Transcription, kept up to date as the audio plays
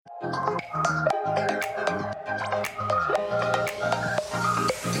Hey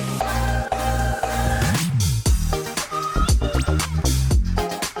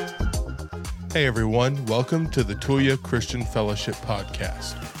everyone, welcome to the Tulia Christian Fellowship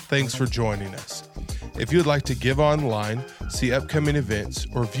Podcast. Thanks for joining us. If you'd like to give online, see upcoming events,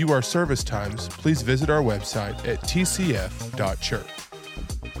 or view our service times, please visit our website at tcf.church.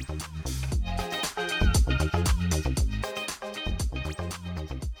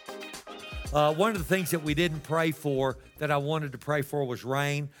 One of the things that we didn't pray for that I wanted to pray for was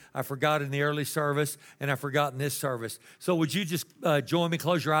rain. I forgot in the early service, and I forgot in this service. So would you just join me,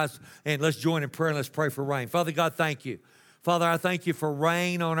 close your eyes, and let's join in prayer, and let's pray for rain. Father God, thank you. Father, I thank you for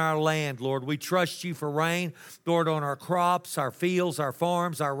rain on our land, Lord. We trust you for rain, Lord, on our crops, our fields, our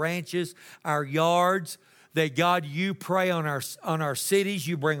farms, our ranches, our yards. That, God, you pray on our cities,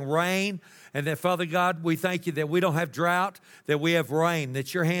 you bring rain. And that, Father God, we thank you that we don't have drought, that we have rain,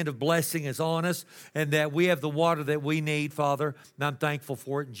 that your hand of blessing is on us, and that we have the water that we need, Father. And I'm thankful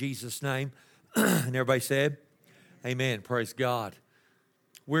for it in Jesus' name. And everybody said, amen. Praise God.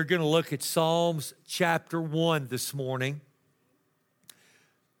 We're going to look at Psalms chapter 1 this morning.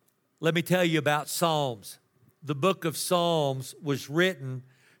 Let me tell you about Psalms. The book of Psalms was written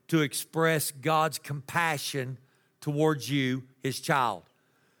to express God's compassion towards you, his child.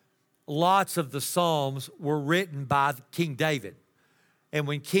 Lots of the Psalms were written by King David. And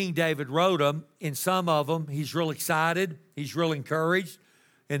when King David wrote them, in some of them, he's real excited, he's real encouraged,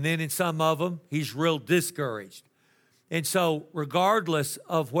 and then in some of them, he's real discouraged. And so regardless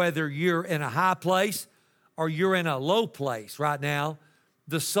of whether you're in a high place or you're in a low place right now,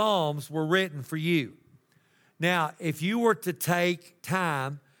 the Psalms were written for you. Now, if you were to take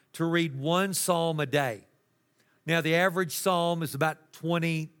time to read one psalm a day, now the average psalm is about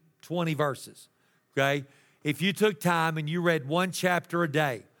 20 verses, okay? If you took time and you read one chapter a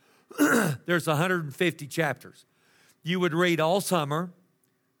day, there's 150 chapters. You would read all summer.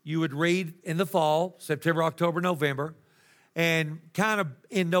 You would read in the fall, September, October, November. And kind of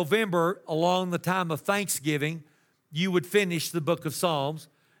in November, along the time of Thanksgiving, you would finish the book of Psalms,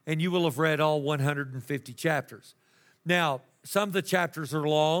 and you will have read all 150 chapters. Now, some of the chapters are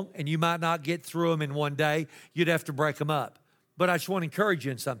long, and you might not get through them in one day. You'd have to break them up. But I just want to encourage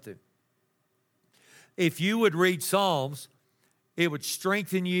you in something. If you would read Psalms, it would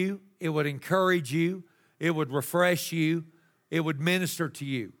strengthen you, it would encourage you, it would refresh you, it would minister to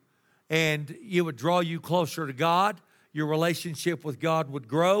you, and it would draw you closer to God. Your relationship with God would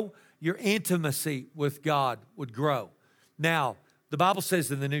grow. Your intimacy with God would grow. Now, the Bible says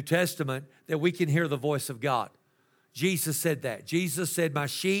in the New Testament that we can hear the voice of God. Jesus said that. Jesus said, my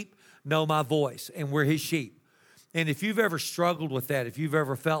sheep know my voice, and we're his sheep. And if you've ever struggled with that, if you've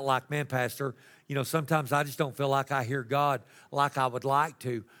ever felt like, man, Pastor, sometimes I just don't feel like I hear God like I would like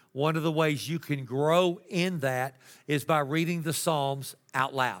to. One of the ways you can grow in that is by reading the Psalms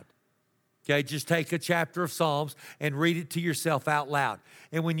out loud. Okay, just take a chapter of Psalms and read it to yourself out loud.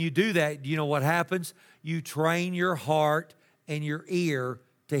 And when you do that, you know what happens? You train your heart and your ear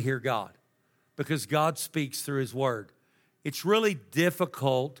to hear God because God speaks through his word. It's really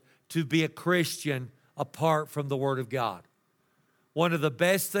difficult to be a Christian apart from the word of God. One of the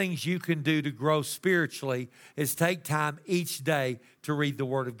best things you can do to grow spiritually is take time each day to read the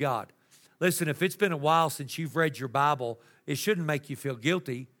word of God. Listen, if it's been a while since you've read your Bible, it shouldn't make you feel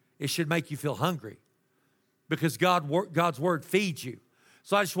guilty. It should make you feel hungry because God's word feeds you.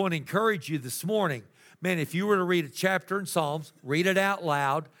 So I just want to encourage you this morning, man, if you were to read a chapter in Psalms, read it out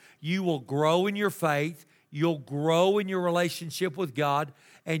loud, you will grow in your faith, you'll grow in your relationship with God,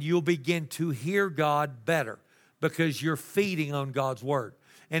 and you'll begin to hear God better because you're feeding on God's word.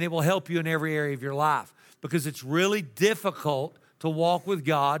 And it will help you in every area of your life because it's really difficult to walk with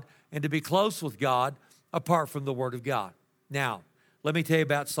God and to be close with God apart from the word of God. Now, let me tell you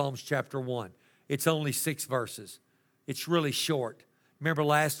about Psalms chapter 1. It's only 6 verses. It's really short. Remember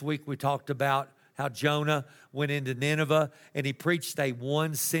last week we talked about how Jonah went into Nineveh and he preached a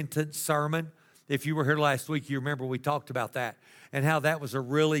one-sentence sermon. If you were here last week, you remember we talked about that and how that was a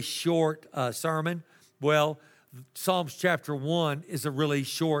really short sermon. Well, Psalms chapter 1 is a really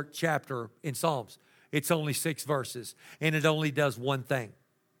short chapter in Psalms. It's only 6 verses, and it only does one thing.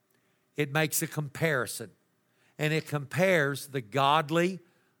 It makes a comparison, and it compares the godly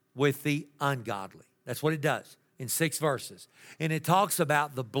with the ungodly. That's what it does in 6 verses. And it talks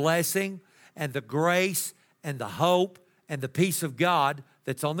about the blessing and the grace and the hope and the peace of God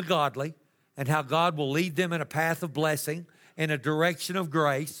that's on the godly, and how God will lead them in a path of blessing, in a direction of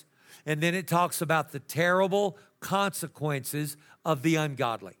grace. And then it talks about the terrible consequences of the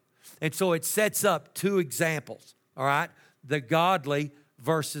ungodly. And so it sets up 2 examples, all right? The godly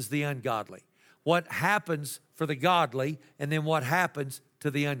versus the ungodly. What happens for the godly, and then what happens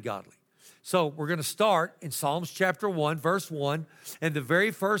to the ungodly. So we're going to start in Psalms chapter 1, verse 1, and the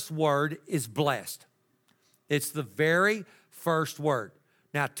very first word is blessed. It's the very first word.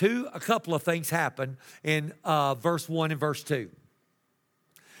 Now, a couple of things happen in verse 1 and verse 2.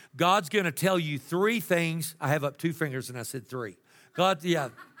 God's going to tell you three things. I have up two fingers and I said three. God, yeah.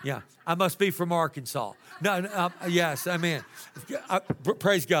 I must be from Arkansas. No, yes, amen.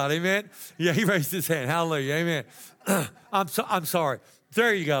 Praise God, amen. Yeah, he raised his hand. Hallelujah, amen. I'm sorry.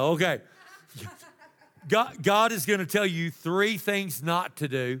 There you go. Okay. God is going to tell you three things not to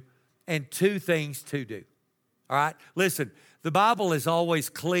do and two things to do. All right. Listen, the Bible is always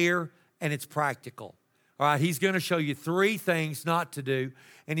clear and it's practical. All right. He's going to show you three things not to do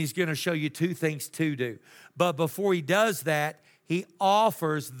and he's going to show you two things to do. But before he does that, he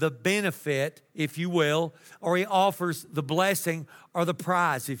offers the benefit, if you will, or he offers the blessing or the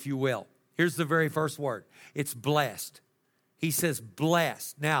prize, if you will. Here's the very first word. It's blessed. He says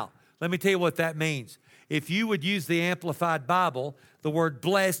blessed. Now, let me tell you what that means. If you would use the Amplified Bible, the word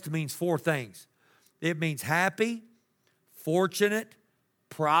blessed means four things. It means happy, fortunate,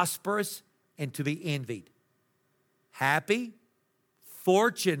 prosperous, and to be envied. Happy,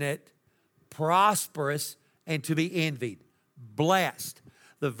 fortunate, prosperous, and to be envied. Blessed.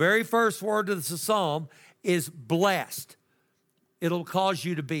 The very first word of the psalm is blessed. It'll cause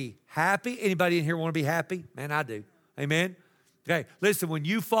you to be happy. Anybody in here want to be happy? Man, I do. Amen? Okay, listen, when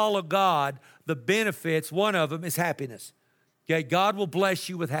you follow God, the benefits, one of them is happiness. Okay, God will bless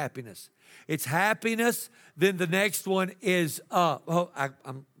you with happiness. It's happiness. Then the next one is,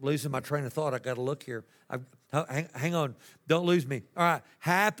 I'm losing my train of thought. I got to look here. Hang on. Don't lose me. All right,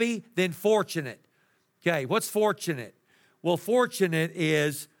 happy, then fortunate. Okay, what's fortunate? Well, fortunate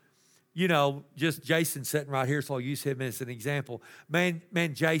is, just Jason sitting right here, so I'll use him as an example. Man,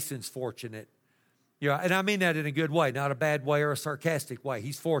 Jason's fortunate. Yeah, and I mean that in a good way, not a bad way or a sarcastic way.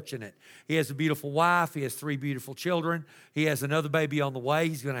 He's fortunate. He has a beautiful wife. He has 3 beautiful children. He has another baby on the way.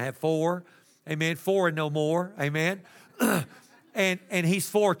 He's going to have 4. Amen. 4 and no more. Amen. And he's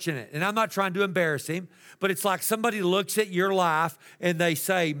fortunate. And I'm not trying to embarrass him, but it's like somebody looks at your life and they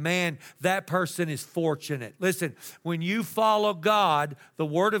say, man, that person is fortunate. Listen, when you follow God, the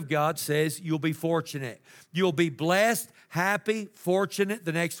Word of God says you'll be fortunate. You'll be blessed, happy, fortunate.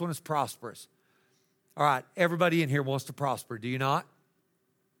 The next one is prosperous. All right, everybody in here wants to prosper, do you not?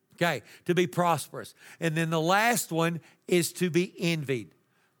 Okay, to be prosperous. And then the last one is to be envied.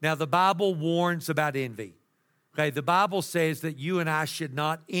 Now, the Bible warns about envy. Okay, the Bible says that you and I should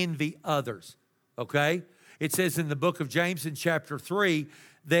not envy others. Okay? It says in the book of James in chapter 3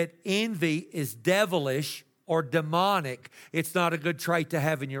 that envy is devilish or demonic. It's not a good trait to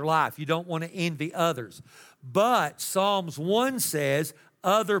have in your life. You don't want to envy others. But Psalms 1 says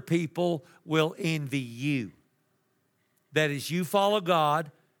other people will envy you. That as you follow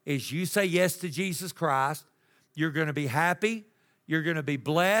God, as you say yes to Jesus Christ, you're going to be happy, you're going to be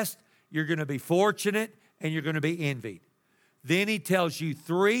blessed, you're going to be fortunate, and you're going to be envied. Then he tells you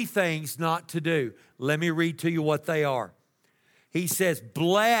 3 things not to do. Let me read to you what they are. He says,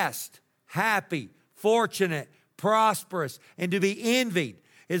 blessed, happy, fortunate, prosperous, and to be envied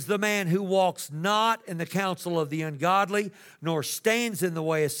is the man who walks not in the counsel of the ungodly, nor stands in the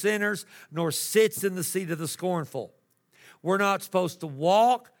way of sinners, nor sits in the seat of the scornful. We're not supposed to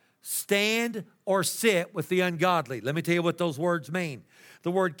walk, stand, or sit with the ungodly. Let me tell you what those words mean.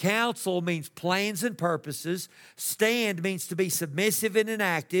 The word counsel means plans and purposes. Stand means to be submissive and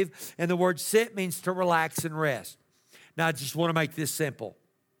inactive. And the word sit means to relax and rest. Now, I just want to make this simple.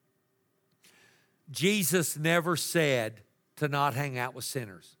 Jesus never said to not hang out with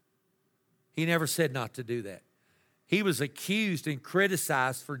sinners. He never said not to do that. He was accused and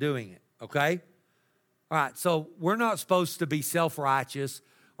criticized for doing it, okay? All right, so we're not supposed to be self-righteous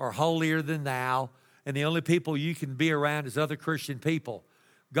or holier than thou, and the only people you can be around is other Christian people.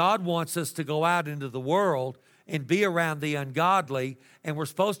 God wants us to go out into the world and be around the ungodly, and we're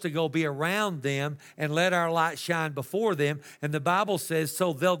supposed to go be around them and let our light shine before them. And the Bible says,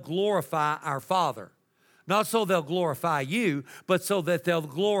 so they'll glorify our Father. Not so they'll glorify you, but so that they'll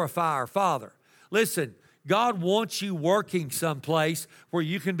glorify our Father. Listen, God wants you working someplace where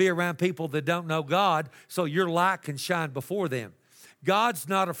you can be around people that don't know God so your light can shine before them. God's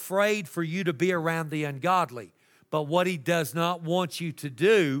not afraid for you to be around the ungodly. But what he does not want you to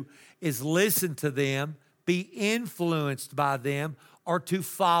do is listen to them, be influenced by them, or to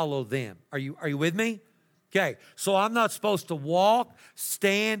follow them. Are you with me? Okay, so I'm not supposed to walk,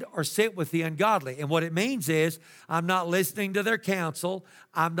 stand, or sit with the ungodly. And what it means is I'm not listening to their counsel.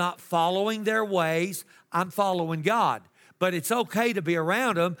 I'm not following their ways. I'm following God. But it's okay to be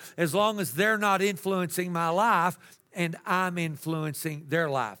around them as long as they're not influencing my life and I'm influencing their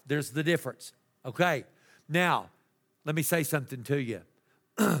life. There's the difference. Okay. Now, let me say something to you.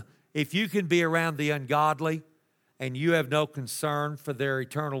 If you can be around the ungodly and you have no concern for their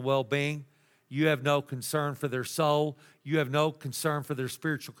eternal well-being, you have no concern for their soul, you have no concern for their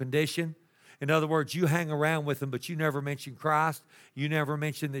spiritual condition. In other words, you hang around with them, but you never mention Christ. You never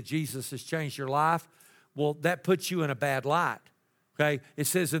mention that Jesus has changed your life. Well, that puts you in a bad light, okay? It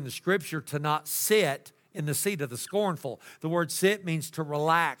says in the Scripture to not sit in the seat of the scornful. The word sit means to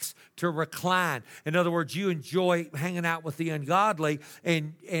relax, to recline. In other words, you enjoy hanging out with the ungodly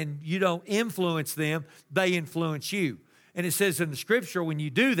and you don't influence them, they influence you. And it says in the Scripture when you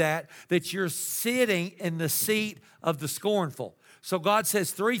do that you're sitting in the seat of the scornful. So God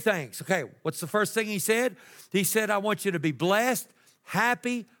says three things. Okay, what's the first thing he said? He said, I want you to be blessed,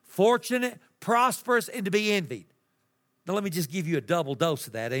 happy, fortunate, prosperous, and to be envied. Now let me just give you a double dose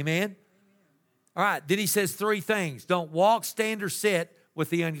of that, amen? All right, then he says three things. Don't walk, stand, or sit with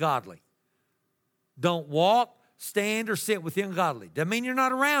the ungodly. Don't walk, stand, or sit with the ungodly. Doesn't mean you're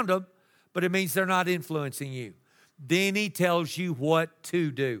not around them, but it means they're not influencing you. Then he tells you what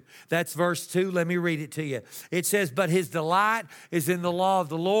to do. That's verse 2. Let me read it to you. It says, but his delight is in the law of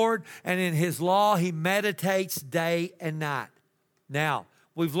the Lord, and in his law he meditates day and night. Now,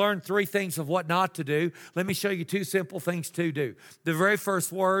 we've learned three things of what not to do. Let me show you two simple things to do. The very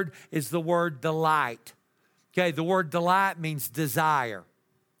first word is the word delight. Okay, the word delight means desire.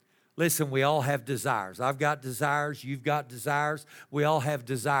 Listen, we all have desires. I've got desires. You've got desires. We all have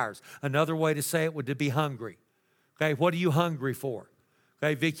desires. Another way to say it would be hungry. Okay, what are you hungry for?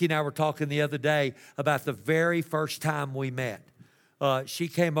 Okay, Vicki and I were talking the other day about the very first time we met. She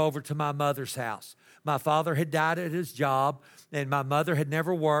came over to my mother's house. My father had died at his job, and my mother had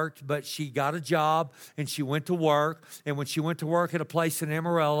never worked, but she got a job, and she went to work. And when she went to work at a place in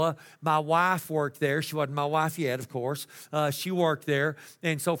Amarillo, my wife worked there. She wasn't my wife yet, of course. She worked there.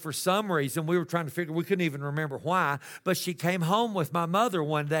 And so for some reason, we were trying to figure, we couldn't even remember why, but she came home with my mother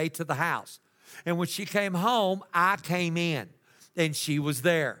one day to the house. And when she came home, I came in, and she was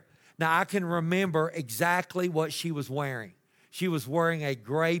there. Now, I can remember exactly what she was wearing. She was wearing a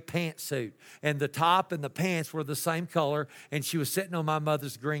gray pantsuit, and the top and the pants were the same color, and she was sitting on my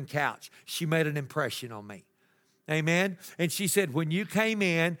mother's green couch. She made an impression on me. Amen? And she said, when you came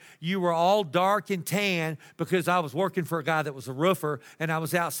in, you were all dark and tan because I was working for a guy that was a roofer, and I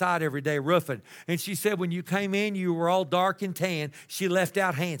was outside every day roofing. And she said, when you came in, you were all dark and tan. She left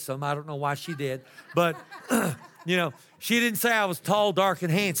out handsome. I don't know why she did, but, you know, she didn't say I was tall, dark,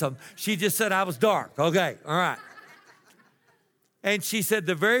 and handsome. She just said I was dark. Okay, all right. And she said,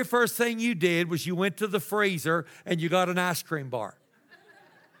 the very first thing you did was you went to the freezer and you got an ice cream bar.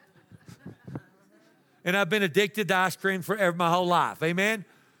 And I've been addicted to ice cream for my whole life. Amen?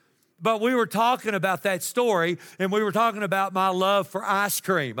 But we were talking about that story, and we were talking about my love for ice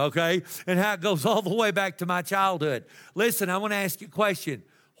cream, okay? And how it goes all the way back to my childhood. Listen, I want to ask you a question.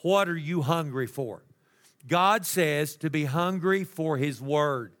 What are you hungry for? God says to be hungry for his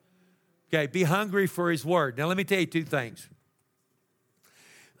word. Okay, be hungry for his word. Now, let me tell you two things.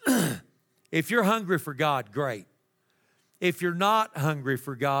 If you're hungry for God, great. If you're not hungry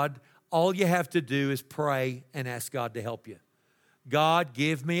for God, all you have to do is pray and ask God to help you. God,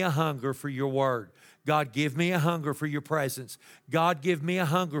 give me a hunger for your word. God, give me a hunger for your presence. God, give me a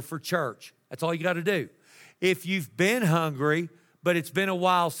hunger for church. That's all you got to do. If you've been hungry, but it's been a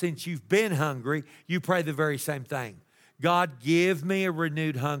while since you've been hungry, you pray the very same thing. God, give me a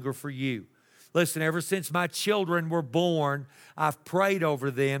renewed hunger for you. Listen, ever since my children were born, I've prayed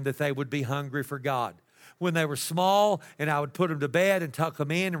over them that they would be hungry for God. When they were small and I would put them to bed and tuck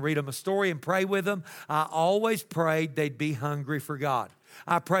them in and read them a story and pray with them, I always prayed they'd be hungry for God.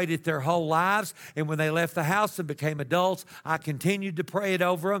 I prayed it their whole lives, and when they left the house and became adults, I continued to pray it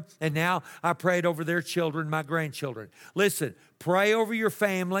over them, and now I pray it over their children, my grandchildren. Listen, pray over your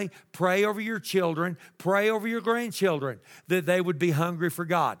family, pray over your children, pray over your grandchildren, that they would be hungry for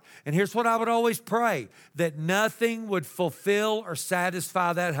God. And here's what I would always pray, that nothing would fulfill or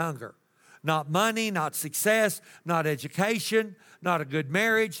satisfy that hunger. Not money, not success, not education, not a good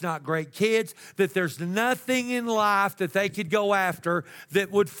marriage, not great kids, that there's nothing in life that they could go after that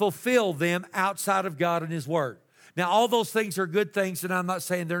would fulfill them outside of God and his word. Now, all those things are good things, and I'm not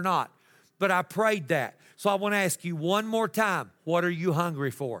saying they're not, but I prayed that. So I want to ask you one more time, what are you hungry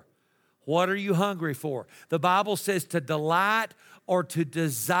for? What are you hungry for? The Bible says to delight or to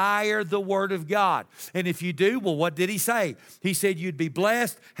desire the word of God. And if you do, well, what did he say? He said you'd be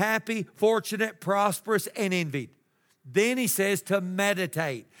blessed, happy, fortunate, prosperous, and envied. Then he says to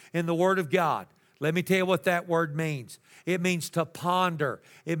meditate in the word of God. Let me tell you what that word means. It means to ponder.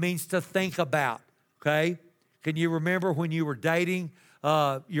 It means to think about, okay? Can you remember when you were dating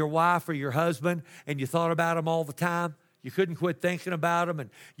your wife or your husband and you thought about them all the time? You couldn't quit thinking about them. And,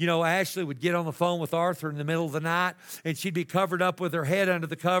 Ashley would get on the phone with Arthur in the middle of the night, and she'd be covered up with her head under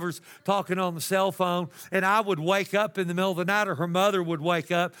the covers talking on the cell phone. And I would wake up in the middle of the night, or her mother would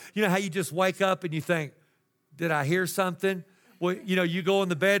wake up. You know how you just wake up and you think, did I hear something? Well, you go in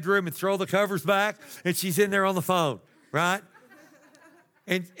the bedroom and throw the covers back, and she's in there on the phone, right?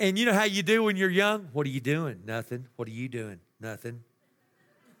 And you know how you do when you're young? What are you doing? Nothing. What are you doing? Nothing.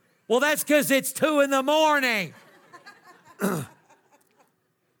 Well, that's because it's 2 a.m.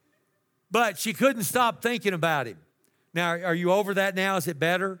 But she couldn't stop thinking about him. Now, are you over that now? Is it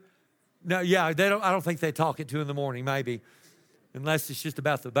better? No, yeah, I don't think they talk at 2 a.m, maybe, unless it's just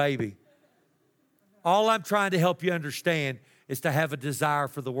about the baby. All I'm trying to help you understand is to have a desire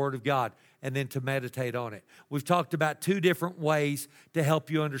for the Word of God and then to meditate on it. We've talked about 2 different ways to help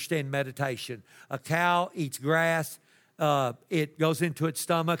you understand meditation. A cow eats grass. It goes into its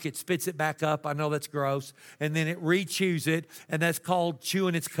stomach. It spits it back up. I know that's gross. And then it re-chews it, and that's called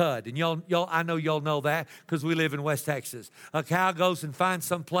chewing its cud. And I know y'all know that because we live in West Texas. A cow goes and finds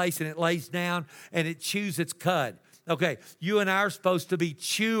some place, and it lays down, and it chews its cud. Okay, you and I are supposed to be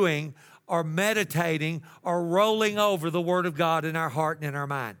chewing or meditating or rolling over the Word of God in our heart and in our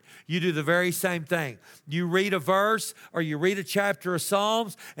mind. You do the very same thing. You read a verse or you read a chapter of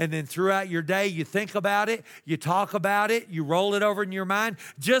Psalms, and then throughout your day you think about it, you talk about it, you roll it over in your mind,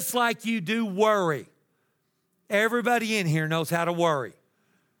 just like you do worry. Everybody in here knows how to worry.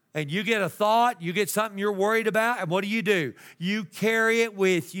 And you get a thought, you get something you're worried about, and what do? You carry it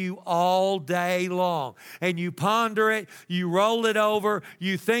with you all day long. And you ponder it, you roll it over,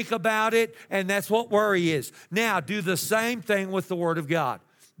 you think about it, and that's what worry is. Now, do the same thing with the Word of God.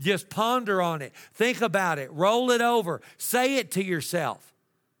 Just ponder on it, think about it, roll it over, say it to yourself.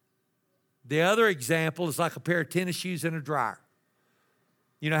 The other example is like a pair of tennis shoes in a dryer.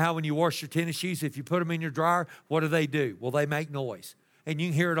 You know how when you wash your tennis shoes, if you put them in your dryer, what do? Well, they make noise. And you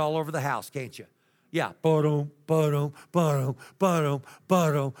can hear it all over the house, can't you? Yeah. Ba-dum, ba-dum, ba-dum, ba-dum,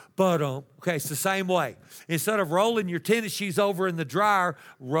 ba-dum, ba-dum. Okay, it's the same way. Instead of rolling your tennis shoes over in the dryer,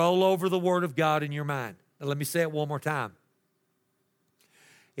 roll over the Word of God in your mind. Now, let me say it one more time.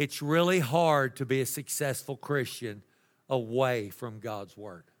 It's really hard to be a successful Christian away from God's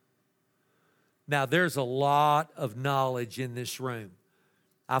Word. Now, there's a lot of knowledge in this room.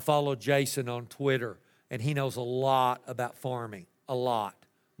 I follow Jason on Twitter, and he knows a lot about farming. A lot,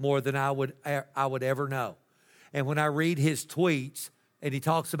 more than I would ever know. And when I read his tweets and he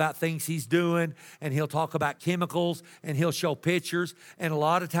talks about things he's doing and he'll talk about chemicals and he'll show pictures, and a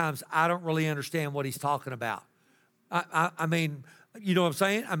lot of times I don't really understand what he's talking about. I mean, you know what I'm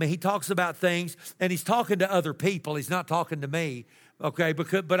saying? I mean, he talks about things and he's talking to other people. He's not talking to me. Okay,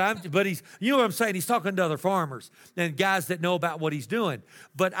 but he's, you know what I'm saying? He's talking to other farmers and guys that know about what he's doing.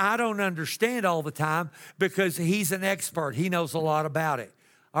 But I don't understand all the time because he's an expert. He knows a lot about it.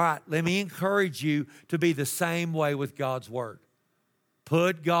 All right, let me encourage you to be the same way with God's Word.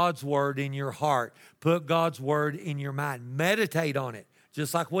 Put God's Word in your heart. Put God's Word in your mind. Meditate on it,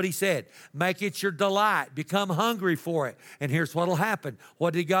 just like what he said. Make it your delight. Become hungry for it. And here's what will happen.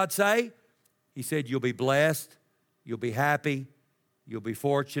 What did God say? He said, you'll be blessed, you'll be happy, you'll be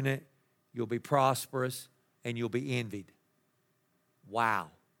fortunate, you'll be prosperous, and you'll be envied.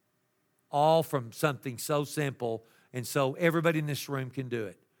 Wow. All from something so simple, and so everybody in this room can do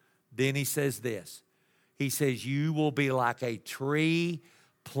it. Then he says this. He says, you will be like a tree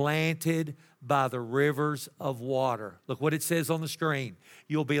planted by the rivers of water. Look what it says on the screen.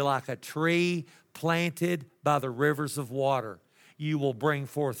 You'll be like a tree planted by the rivers of water. You will bring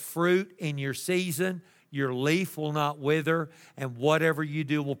forth fruit in your season. Your leaf will not wither, and whatever you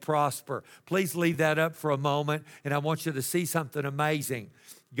do will prosper. Please leave that up for a moment, and I want you to see something amazing.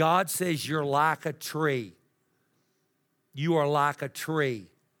 God says you're like a tree. You are like a tree,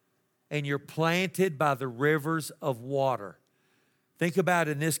 and you're planted by the rivers of water. Think about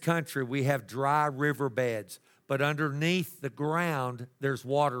in this country, we have dry riverbeds, but underneath the ground, there's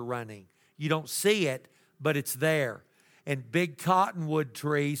water running. You don't see it, but it's there. And big cottonwood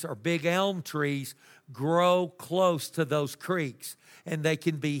trees or big elm trees grow close to those creeks. And they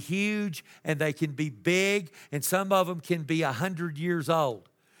can be huge and they can be big, and some of them can be 100 years old.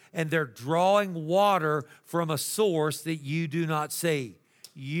 And they're drawing water from a source that you do not see.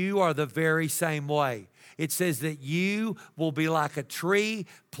 You are the very same way. It says that you will be like a tree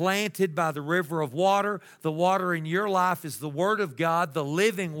planted by the river of water. The water in your life is the Word of God, the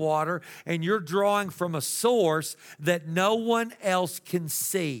living water, and you're drawing from a source that no one else can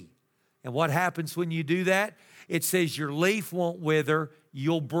see. And what happens when you do that? It says your leaf won't wither,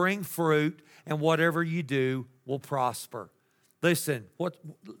 you'll bring fruit, and whatever you do will prosper. Listen,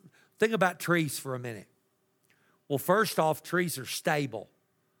 think about trees for a minute. Well, first off, trees are stable.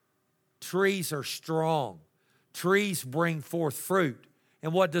 Trees are strong. Trees bring forth fruit.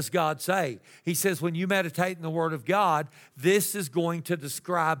 And what does God say? He says, when you meditate in the Word of God, this is going to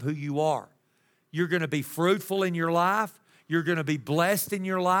describe who you are. You're going to be fruitful in your life. You're going to be blessed in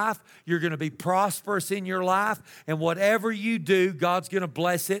your life. You're going to be prosperous in your life. And whatever you do, God's going to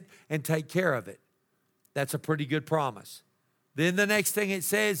bless it and take care of it. That's a pretty good promise. Then the next thing it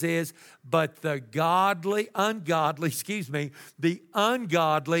says is, but the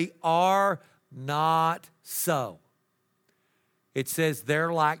ungodly are not so. It says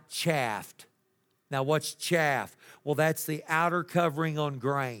they're like chaff. Now what's chaff? Well, that's the outer covering on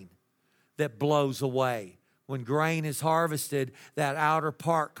grain that blows away. When grain is harvested, that outer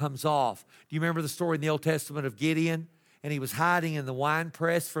part comes off. Do you remember the story in the Old Testament of Gideon? And he was hiding in the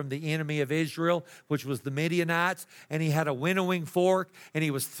winepress from the enemy of Israel, which was the Midianites. And he had a winnowing fork, and he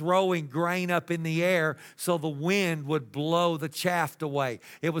was throwing grain up in the air so the wind would blow the chaff away.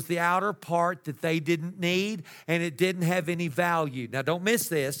 It was the outer part that they didn't need, and it didn't have any value. Now, don't miss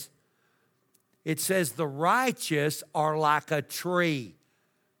this. It says the righteous are like a tree.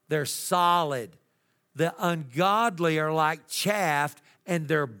 They're solid. The ungodly are like chaff, and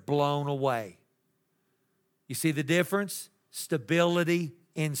they're blown away. You see the difference? Stability,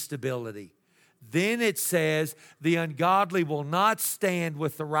 instability. Then it says, the ungodly will not stand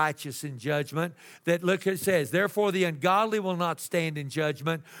with the righteous in judgment. Look, it says, therefore the ungodly will not stand in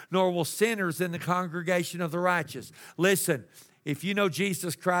judgment, nor will sinners in the congregation of the righteous. Listen, if you know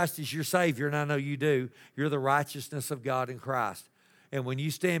Jesus Christ is your Savior, and I know you do, you're the righteousness of God in Christ. And when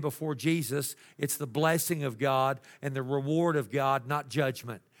you stand before Jesus, it's the blessing of God and the reward of God, not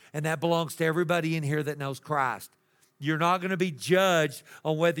judgment. And that belongs to everybody in here that knows Christ. You're not going to be judged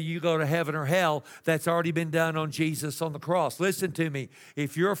on whether you go to heaven or hell. That's already been done on Jesus on the cross. Listen to me.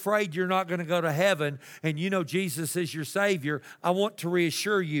 If you're afraid you're not going to go to heaven and you know Jesus is your Savior, I want to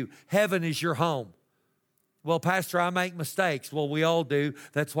reassure you, heaven is your home. Well, Pastor, I make mistakes. Well, we all do.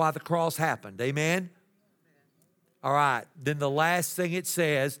 That's why the cross happened. Amen? All right, then the last thing it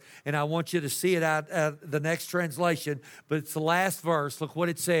says, and I want you to see it out the next translation, but it's the last verse. Look what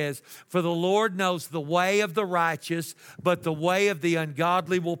it says. For the Lord knows the way of the righteous, but the way of the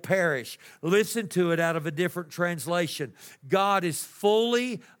ungodly will perish. Listen to it out of a different translation. God is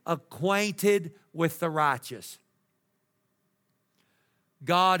fully acquainted with the righteous.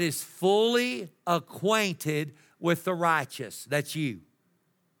 God is fully acquainted with the righteous. That's you.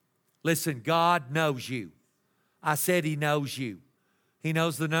 Listen, God knows you. I said He knows you. He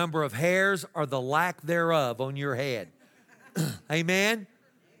knows the number of hairs or the lack thereof on your head. Amen?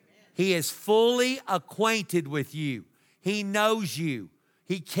 He is fully acquainted with you. He knows you.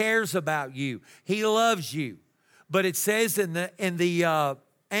 He cares about you. He loves you. But it says in the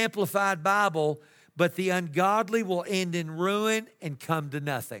Amplified Bible, but the ungodly will end in ruin and come to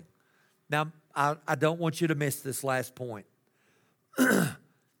nothing. Now, I don't want you to miss this last point.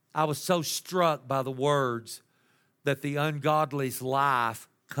 I was so struck by the words that the ungodly's life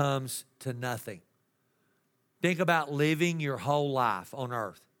comes to nothing. Think about living your whole life on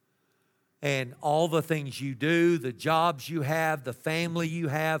earth and all the things you do, the jobs you have, the family you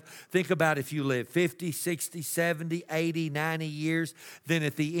have. Think about if you live 50, 60, 70, 80, 90 years, then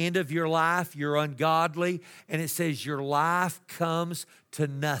at the end of your life, you're ungodly, and it says your life comes to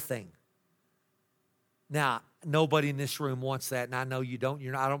nothing. Now, nobody in this room wants that, and I know you don't.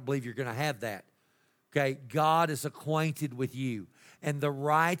 I don't believe you're going to have that. Okay, God is acquainted with you, and the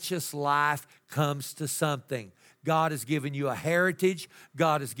righteous life comes to something. God has given you a heritage.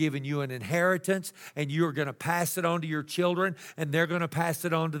 God has given you an inheritance, and you're going to pass it on to your children, and they're going to pass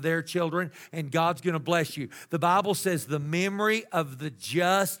it on to their children, and God's going to bless you. The Bible says the memory of the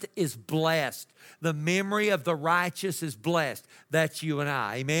just is blessed. The memory of the righteous is blessed. That's you and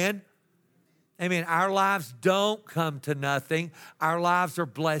I. Amen? Amen. Our lives don't come to nothing. Our lives are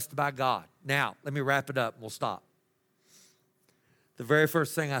blessed by God. Now, let me wrap it up and we'll stop. The very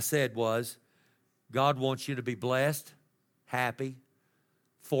first thing I said was, God wants you to be blessed, happy,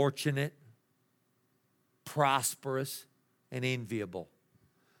 fortunate, prosperous, and enviable.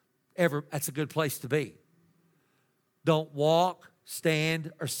 That's a good place to be. Don't walk,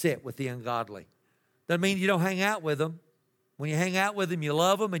 stand, or sit with the ungodly. Doesn't mean you don't hang out with them. When you hang out with them, you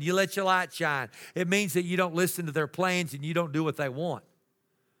love them and you let your light shine. It means that you don't listen to their plans and you don't do what they want.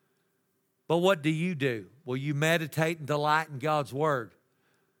 But what do? Well, you meditate and delight in God's Word.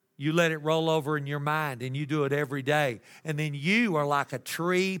 You let it roll over in your mind, and you do it every day. And then you are like a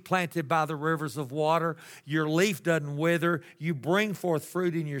tree planted by the rivers of water. Your leaf doesn't wither. You bring forth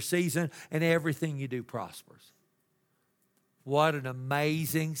fruit in your season, and everything you do prospers. What an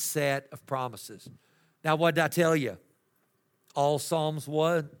amazing set of promises. Now, what did I tell you? All Psalms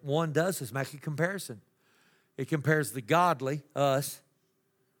 1 does is make a comparison. It compares the godly, us,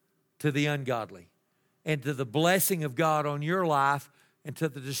 to the ungodly, and to the blessing of God on your life and to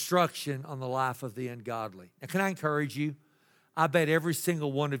the destruction on the life of the ungodly. Now, can I encourage you? I bet every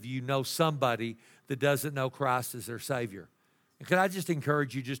single one of you know somebody that doesn't know Christ as their Savior. And can I just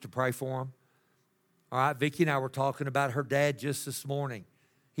encourage you just to pray for them? All right, Vicki and I were talking about her dad just this morning.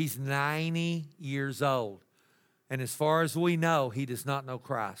 He's 90 years old. And as far as we know, he does not know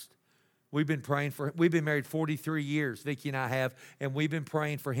Christ. We've been praying for him. We've been married 43 years, Vicki and I have, and we've been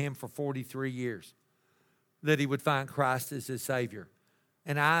praying for him for 43 years that he would find Christ as his Savior.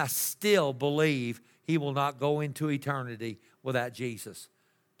 And I still believe he will not go into eternity without Jesus,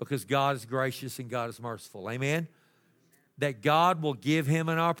 because God is gracious and God is merciful. Amen? That God will give him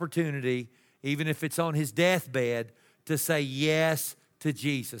an opportunity, even if it's on his deathbed, to say yes to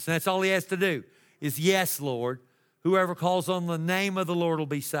Jesus. And that's all he has to do is, yes, Lord. Whoever calls on the name of the Lord will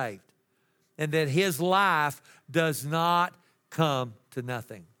be saved. And that his life does not come to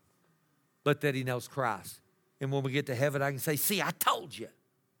nothing, but that he knows Christ. And when we get to heaven, I can say, see, I told you.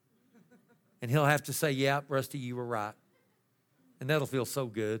 And he'll have to say, yeah, Rusty, you were right. And that'll feel so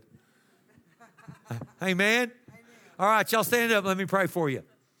good. Amen? All right, y'all stand up. Let me pray for you.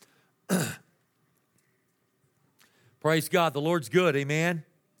 Praise God. The Lord's good. Amen?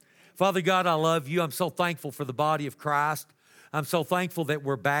 Father God, I love you. I'm so thankful for the body of Christ. I'm so thankful that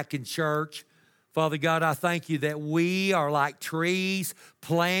we're back in church. Father God, I thank you that we are like trees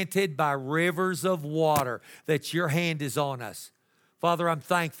planted by rivers of water, that your hand is on us. Father, I'm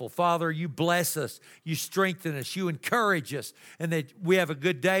thankful. Father, you bless us, you strengthen us, you encourage us, and that we have a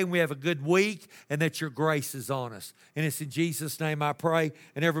good day and we have a good week, and that your grace is on us. And it's in Jesus' name I pray.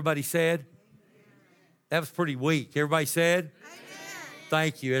 And everybody said? Amen. That was pretty weak. Everybody said? Amen.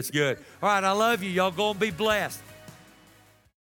 Thank you. It's good. All right, I love you. Y'all go and be blessed.